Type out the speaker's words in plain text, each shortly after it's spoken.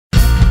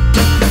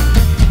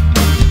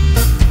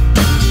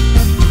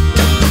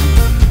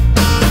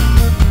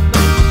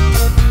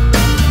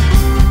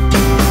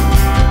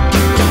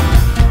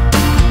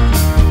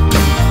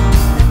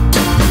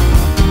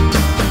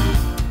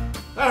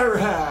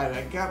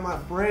got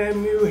my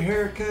brand new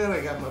haircut.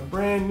 I got my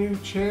brand new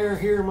chair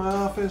here in my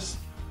office.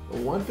 But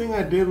one thing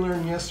I did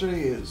learn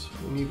yesterday is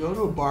when you go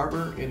to a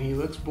barber and he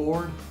looks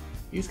bored,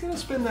 he's gonna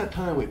spend that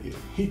time with you.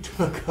 He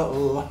took a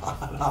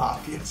lot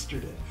off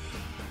yesterday.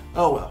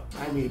 Oh well,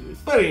 I needed it.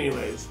 But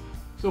anyways,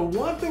 so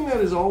one thing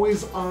that is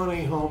always on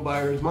a home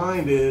buyer's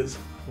mind is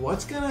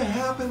what's gonna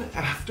happen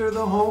after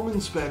the home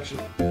inspection?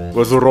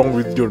 What's wrong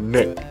with your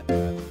neck?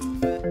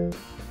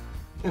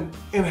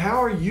 And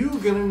how are you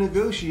gonna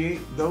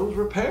negotiate those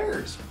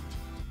repairs?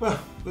 Well,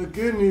 the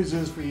good news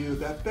is for you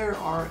that there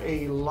are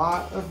a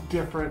lot of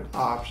different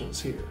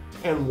options here.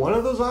 And one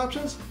of those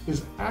options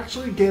is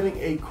actually getting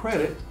a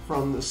credit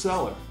from the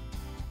seller.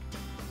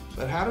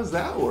 But how does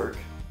that work?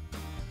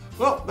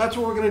 Well, that's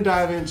what we're going to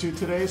dive into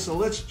today, so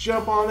let's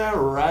jump on that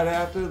right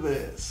after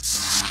this.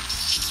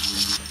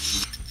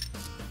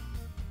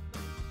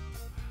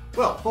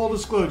 Well, full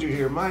disclosure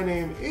here, my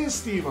name is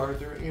Steve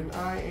Arthur, and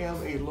I am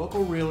a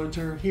local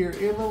realtor here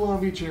in the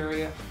Long Beach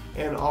area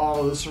and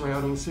all of the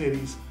surrounding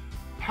cities,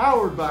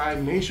 powered by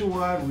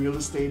Nationwide Real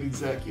Estate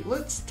Executive.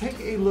 Let's take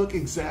a look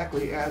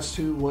exactly as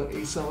to what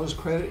a seller's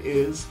credit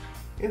is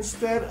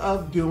instead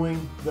of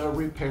doing the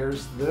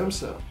repairs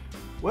themselves.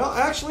 Well,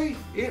 actually,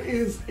 it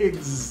is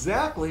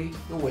exactly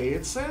the way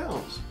it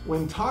sounds.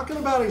 When talking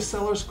about a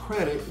seller's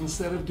credit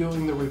instead of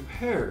doing the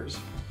repairs,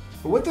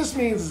 what this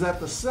means is that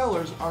the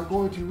sellers are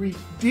going to reach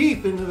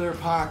deep into their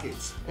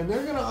pockets and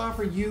they're going to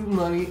offer you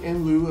money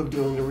in lieu of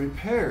doing the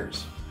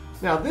repairs.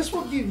 Now, this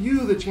will give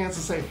you the chance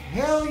to say,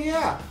 hell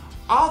yeah,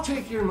 I'll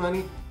take your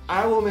money.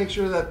 I will make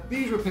sure that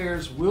these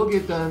repairs will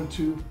get done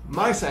to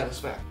my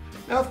satisfaction.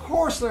 Now, of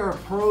course, there are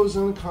pros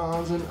and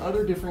cons and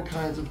other different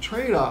kinds of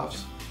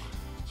trade-offs.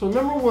 So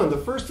number one, the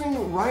first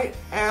thing right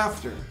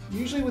after,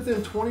 usually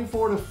within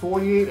 24 to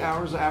 48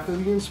 hours after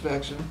the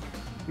inspection,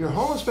 your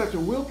home inspector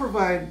will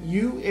provide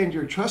you and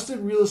your trusted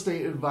real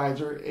estate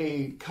advisor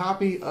a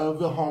copy of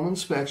the home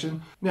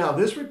inspection. Now,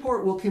 this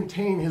report will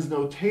contain his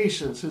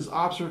notations, his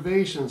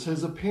observations,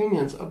 his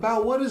opinions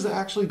about what is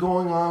actually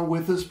going on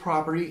with this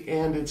property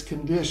and its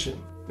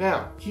condition.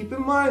 Now, keep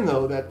in mind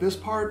though that this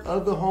part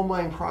of the home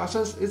buying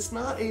process, it's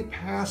not a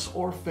pass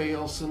or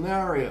fail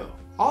scenario.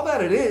 All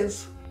that it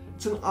is,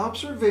 it's an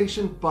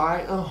observation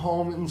by a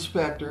home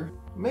inspector,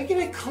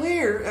 making it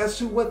clear as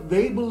to what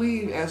they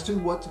believe as to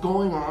what's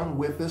going on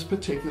with this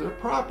particular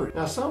property.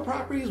 Now, some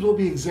properties will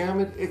be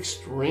examined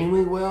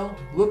extremely well,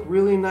 look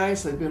really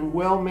nice, they've been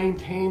well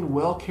maintained,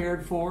 well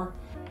cared for.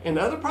 And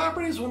other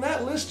properties, when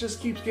that list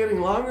just keeps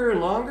getting longer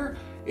and longer,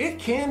 it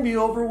can be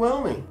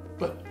overwhelming.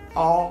 But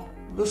all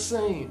the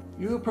same,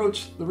 you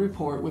approach the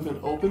report with an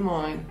open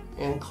mind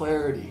and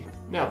clarity.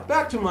 Now,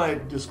 back to my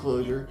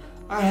disclosure.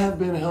 I have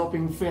been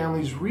helping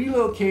families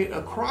relocate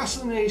across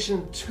the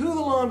nation to the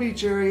Long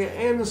Beach area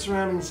and the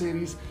surrounding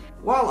cities,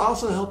 while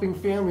also helping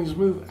families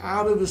move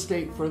out of the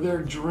state for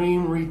their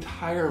dream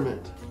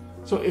retirement.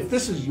 So if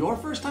this is your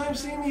first time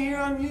seeing me here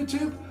on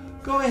YouTube,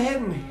 go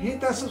ahead and hit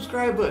that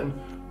subscribe button,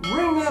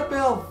 ring that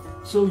bell,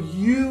 so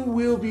you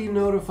will be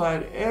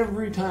notified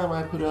every time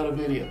I put out a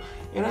video.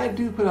 And I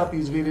do put out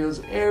these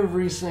videos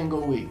every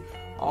single week,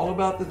 all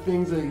about the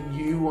things that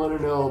you want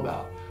to know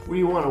about. Where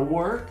you want to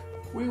work,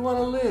 where you want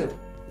to live,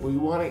 where you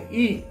want to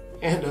eat,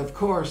 and of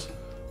course,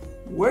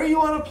 where you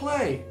want to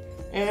play,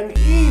 and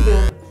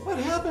even what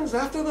happens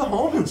after the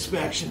home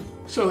inspection.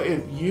 So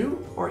if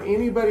you or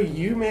anybody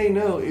you may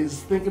know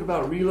is thinking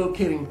about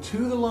relocating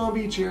to the Long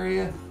Beach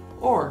area,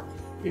 or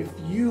if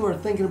you are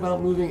thinking about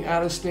moving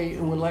out of state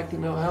and would like to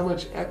know how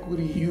much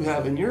equity you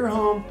have in your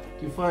home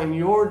to find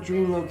your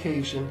dream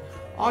location,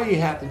 all you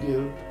have to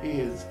do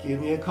is give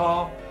me a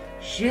call,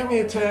 shoot me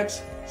a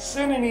text,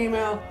 send an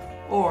email,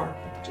 or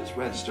just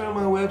register on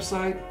my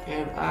website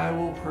and I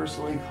will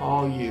personally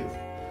call you.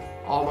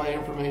 All my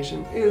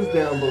information is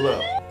down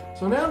below.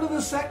 So now to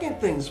the second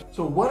thing.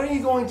 So what are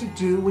you going to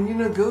do when you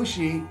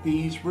negotiate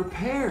these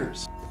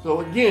repairs?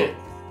 So again,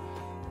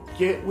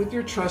 get with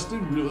your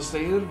trusted real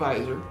estate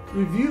advisor,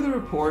 review the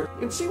report,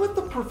 and see what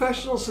the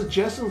professional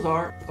suggestions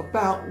are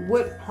about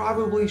what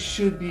probably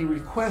should be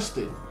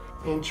requested.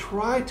 And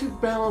try to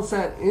balance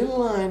that in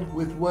line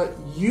with what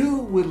you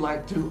would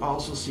like to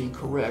also see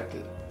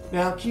corrected.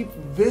 Now keep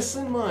this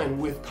in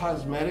mind with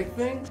cosmetic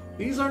things.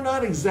 These are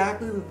not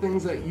exactly the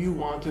things that you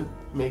want to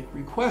make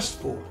requests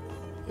for.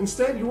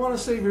 Instead, you want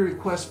to save your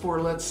request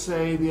for, let's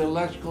say, the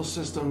electrical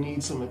system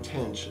needs some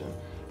attention.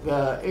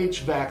 The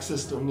HVAC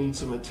system needs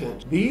some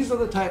attention. These are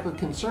the type of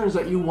concerns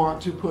that you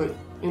want to put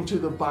into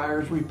the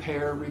buyer's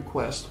repair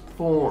request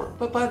form.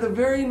 But by the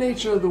very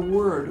nature of the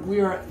word, we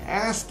are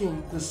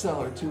asking the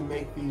seller to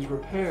make these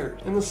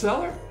repairs. And the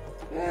seller?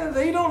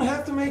 They don't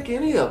have to make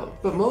any of them,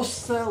 but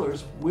most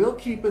sellers will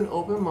keep an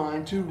open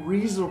mind to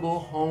reasonable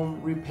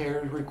home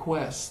repair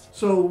requests.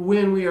 So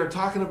when we are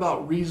talking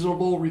about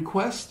reasonable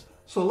requests,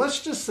 so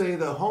let's just say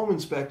the home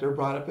inspector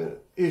brought up an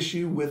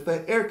issue with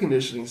the air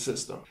conditioning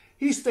system.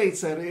 He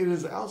states that it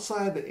is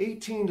outside the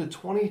 18 to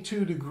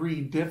 22 degree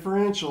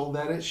differential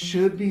that it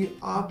should be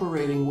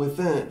operating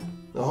within.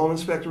 The home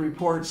inspector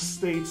report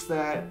states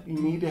that you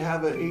need to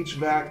have an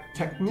HVAC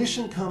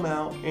technician come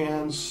out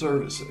and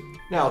service it.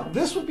 Now,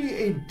 this would be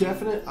a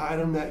definite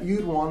item that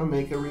you'd want to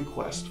make a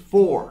request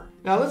for.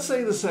 Now, let's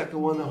say the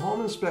second one, the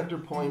home inspector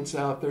points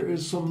out there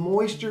is some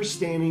moisture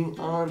standing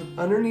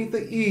underneath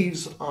the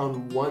eaves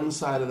on one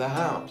side of the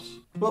house.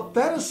 Well,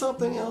 that is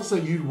something else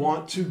that you'd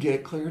want to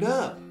get cleared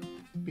up,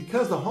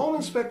 because the home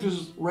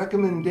inspector's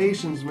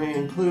recommendations may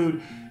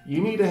include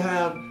you need to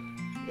have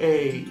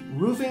a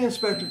roofing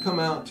inspector come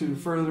out to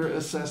further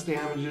assess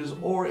damages,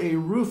 or a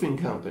roofing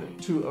company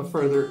to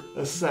further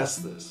assess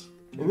this.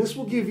 And this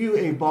will give you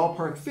a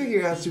ballpark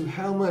figure as to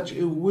how much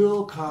it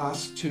will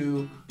cost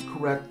to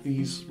correct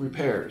these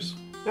repairs.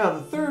 Now,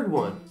 the third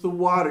one, the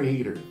water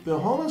heater. The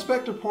home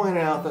inspector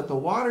pointed out that the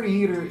water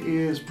heater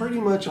is pretty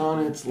much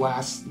on its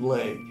last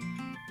leg,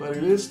 but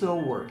it is still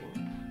working.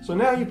 So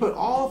now you put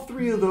all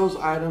three of those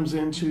items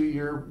into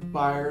your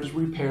buyer's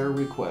repair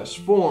request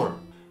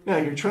form. Now,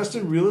 your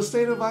trusted real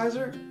estate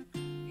advisor,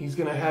 he's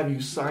going to have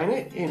you sign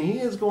it, and he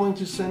is going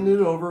to send it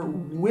over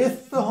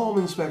with the home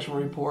inspection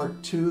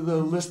report to the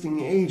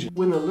listing agent.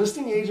 When the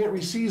listing agent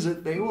receives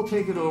it, they will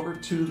take it over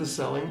to the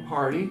selling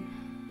party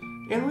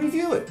and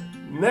review it.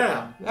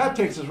 Now, that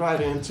takes us right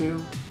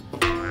into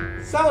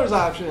seller's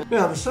option.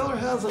 Now, the seller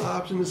has the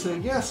option to say,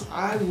 yes,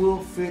 I will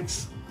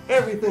fix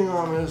everything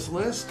on this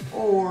list,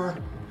 or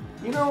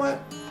you know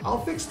what?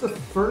 I'll fix the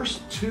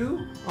first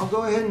two. I'll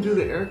go ahead and do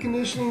the air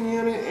conditioning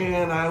unit,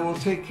 and I will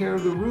take care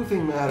of the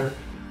roofing matter.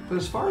 But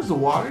as far as the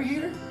water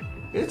heater,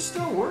 it's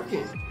still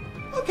working.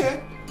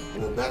 Okay,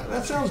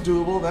 that sounds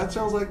doable. That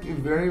sounds like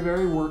very,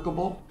 very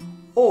workable.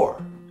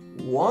 Or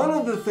one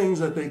of the things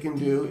that they can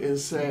do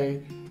is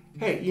say,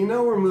 hey, you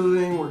know, we're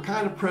moving, we're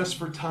kind of pressed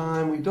for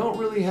time, we don't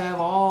really have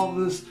all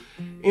this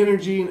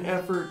energy and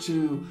effort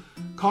to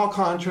call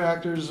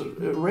contractors,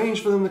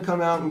 arrange for them to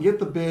come out and get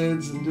the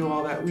bids and do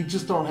all that. We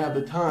just don't have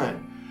the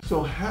time.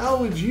 So how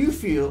would you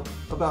feel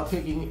about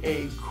taking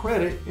a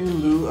credit in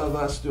lieu of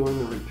us doing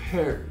the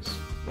repairs?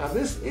 Now,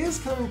 this is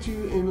coming to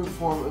you in the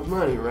form of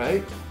money,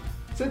 right?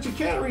 Since you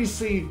can't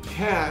receive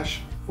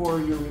cash for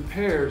your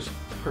repairs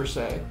per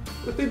se,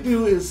 what they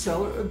do is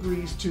seller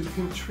agrees to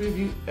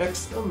contribute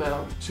X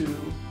amount to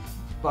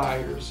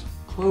buyer's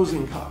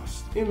closing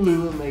costs in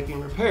lieu of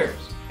making repairs.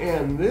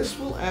 And this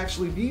will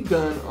actually be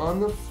done on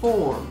the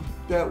form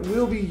that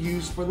will be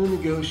used for the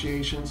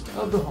negotiations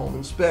of the home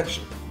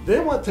inspection.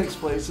 Then what takes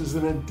place is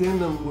an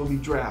addendum will be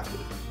drafted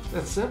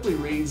that simply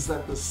reads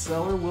that the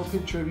seller will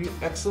contribute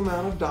X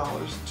amount of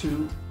dollars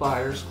to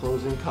buyer's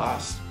closing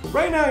costs. But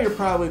right now you're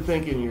probably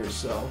thinking to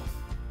yourself,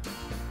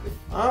 if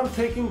I'm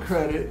taking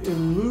credit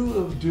in lieu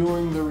of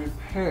doing the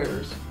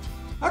repairs,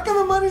 how come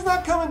the money's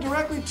not coming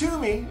directly to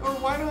me? Or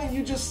why don't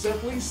you just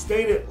simply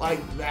state it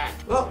like that?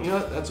 Well, you know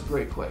what? That's a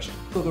great question.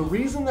 So the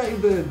reason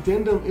that the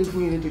addendum is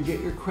needed to get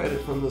your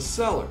credit from the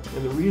seller,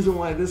 and the reason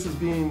why this is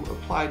being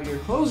applied to your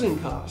closing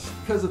costs,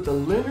 because if the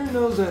lender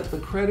knows that the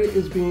credit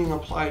is being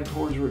applied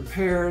towards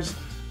repairs,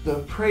 the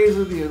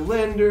appraiser, the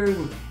lender,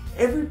 and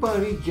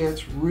everybody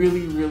gets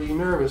really, really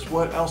nervous.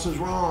 What else is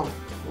wrong?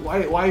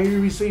 Why are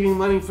you receiving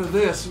money for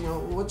this? You know,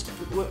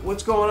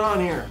 what's going on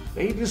here?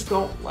 They just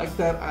don't like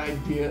that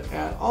idea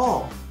at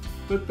all.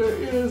 But there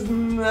is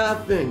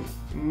nothing,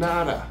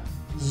 nada,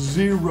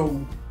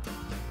 zero,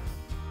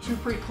 to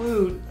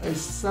preclude a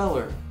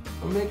seller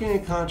from making a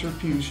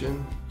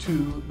contribution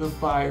to the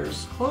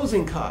buyer's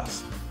closing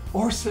costs,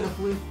 or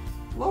simply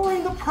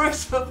lowering the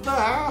price of the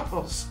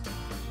house.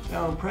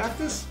 Now, in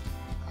practice,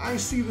 I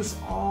see this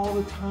all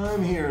the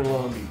time here in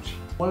Long Beach.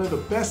 One of the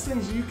best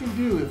things you can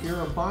do if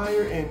you're a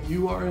buyer and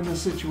you are in a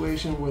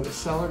situation where the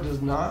seller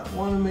does not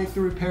want to make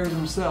the repairs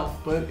himself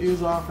but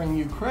is offering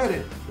you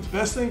credit, the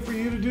best thing for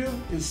you to do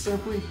is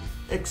simply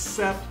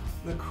accept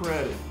the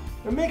credit.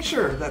 And make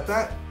sure that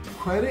that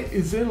credit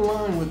is in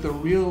line with the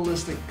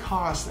realistic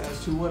cost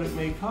as to what it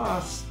may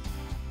cost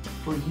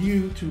for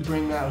you to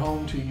bring that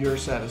home to your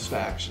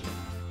satisfaction.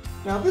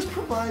 Now, this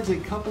provides a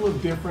couple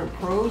of different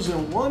pros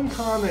and one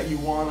con that you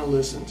want to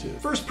listen to.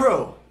 First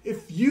pro,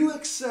 if you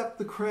accept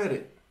the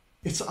credit,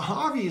 it's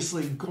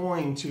obviously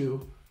going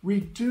to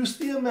reduce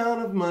the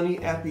amount of money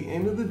at the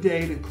end of the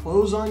day to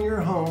close on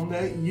your home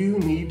that you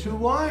need to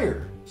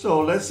wire.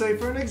 So let's say,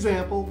 for an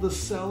example, the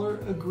seller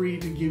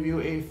agreed to give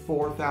you a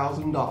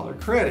 $4,000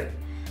 credit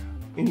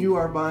and you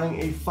are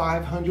buying a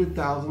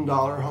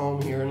 $500,000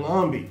 home here in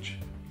Long Beach.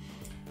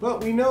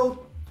 But we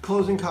know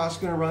closing costs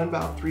are going to run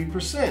about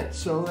 3%,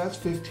 so that's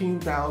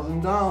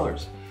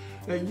 $15,000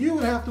 that you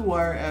would have to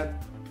wire at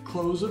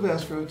close of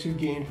escrow to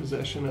gain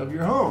possession of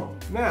your home.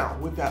 Now,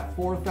 with that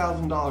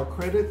 $4,000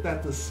 credit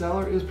that the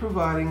seller is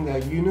providing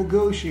that you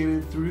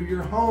negotiated through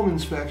your home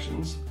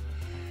inspections,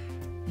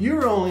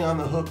 you're only on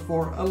the hook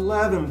for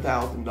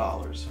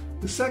 $11,000.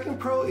 The second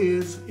pro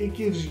is it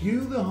gives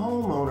you, the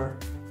homeowner,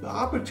 the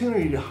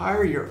opportunity to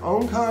hire your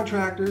own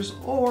contractors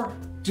or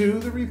do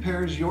the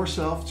repairs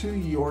yourself to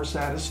your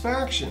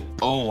satisfaction.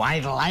 Oh, I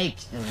like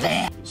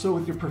that. So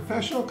with your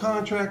professional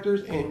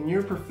contractors and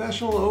your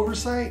professional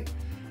oversight,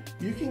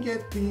 you can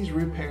get these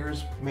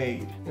repairs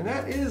made. And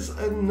that is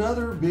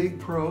another big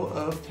pro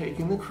of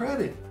taking the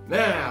credit.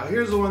 Now,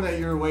 here's the one that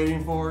you're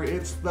waiting for.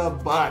 It's the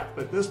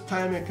but this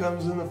time it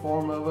comes in the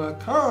form of a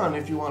con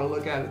if you want to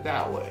look at it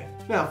that way.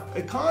 Now,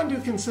 a con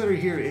to consider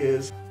here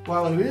is,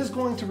 while it is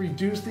going to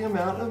reduce the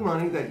amount of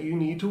money that you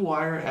need to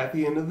wire at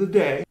the end of the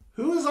day,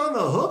 who is on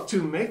the hook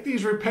to make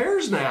these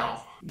repairs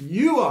now?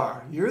 You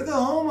are. You're the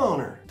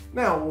homeowner.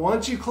 Now,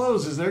 once you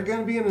close, is there going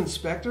to be an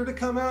inspector to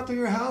come out to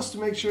your house to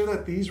make sure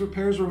that these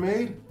repairs were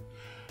made?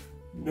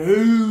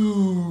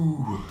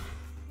 No.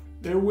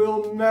 There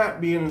will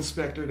not be an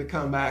inspector to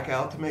come back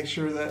out to make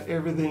sure that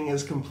everything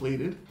is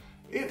completed.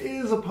 It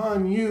is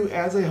upon you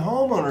as a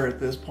homeowner at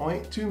this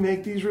point to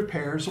make these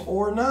repairs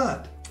or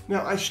not.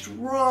 Now, I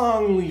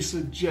strongly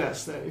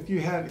suggest that if you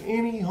have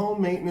any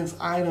home maintenance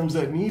items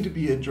that need to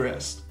be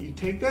addressed, you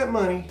take that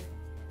money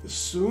as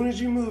soon as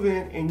you move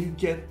in and you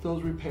get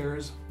those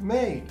repairs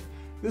made.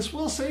 This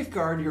will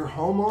safeguard your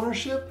home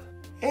ownership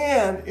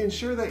and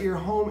ensure that your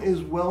home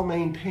is well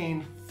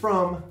maintained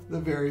from the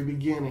very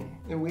beginning.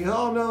 And we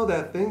all know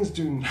that things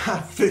do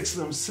not fix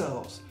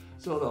themselves.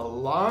 So the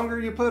longer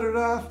you put it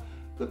off,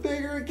 the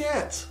bigger it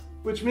gets,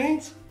 which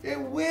means it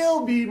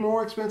will be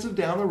more expensive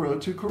down the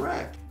road to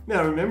correct.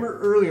 Now, remember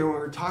earlier when we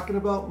were talking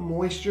about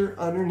moisture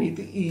underneath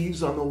the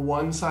eaves on the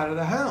one side of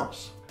the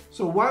house.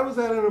 So why was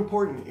that an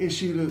important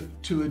issue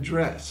to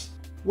address?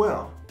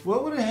 Well,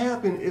 what would have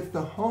happened if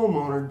the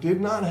homeowner did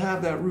not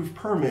have that roof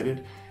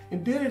permitted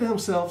and did it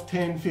himself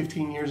 10,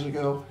 15 years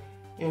ago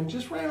and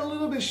just ran a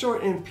little bit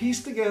short and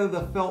pieced together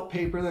the felt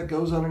paper that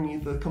goes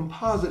underneath the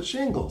composite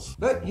shingles?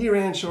 But he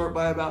ran short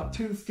by about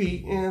 2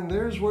 feet, and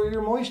there's where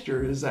your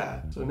moisture is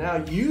at. So now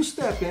you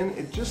step in,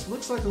 it just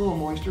looks like a little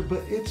moisture,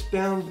 but it's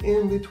down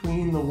in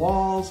between the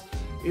walls.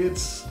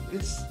 It's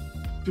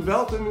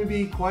developing to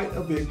be quite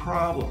a big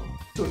problem.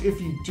 So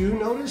if you do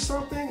notice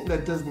something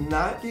that does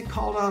not get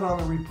called out on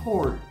the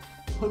report,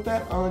 put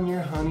that on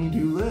your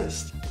honey-do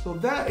list. So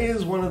that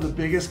is one of the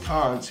biggest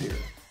cons here,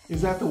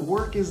 is that the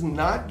work is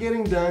not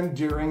getting done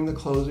during the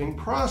closing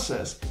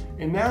process.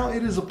 And now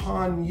it is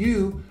upon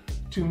you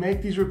to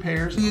make these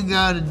repairs. You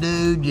gotta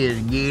do,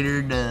 just get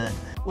her done.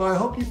 Well, I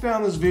hope you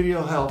found this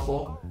video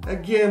helpful.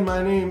 Again,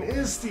 my name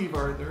is Steve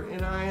Arthur,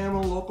 and I am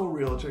a local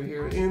realtor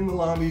here in the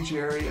Long Beach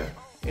area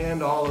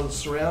and all of the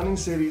surrounding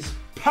cities,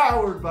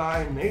 powered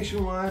by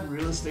Nationwide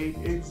Real Estate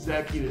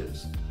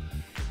Executives.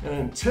 And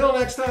until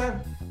next time,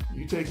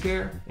 you take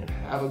care and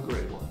have a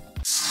great one.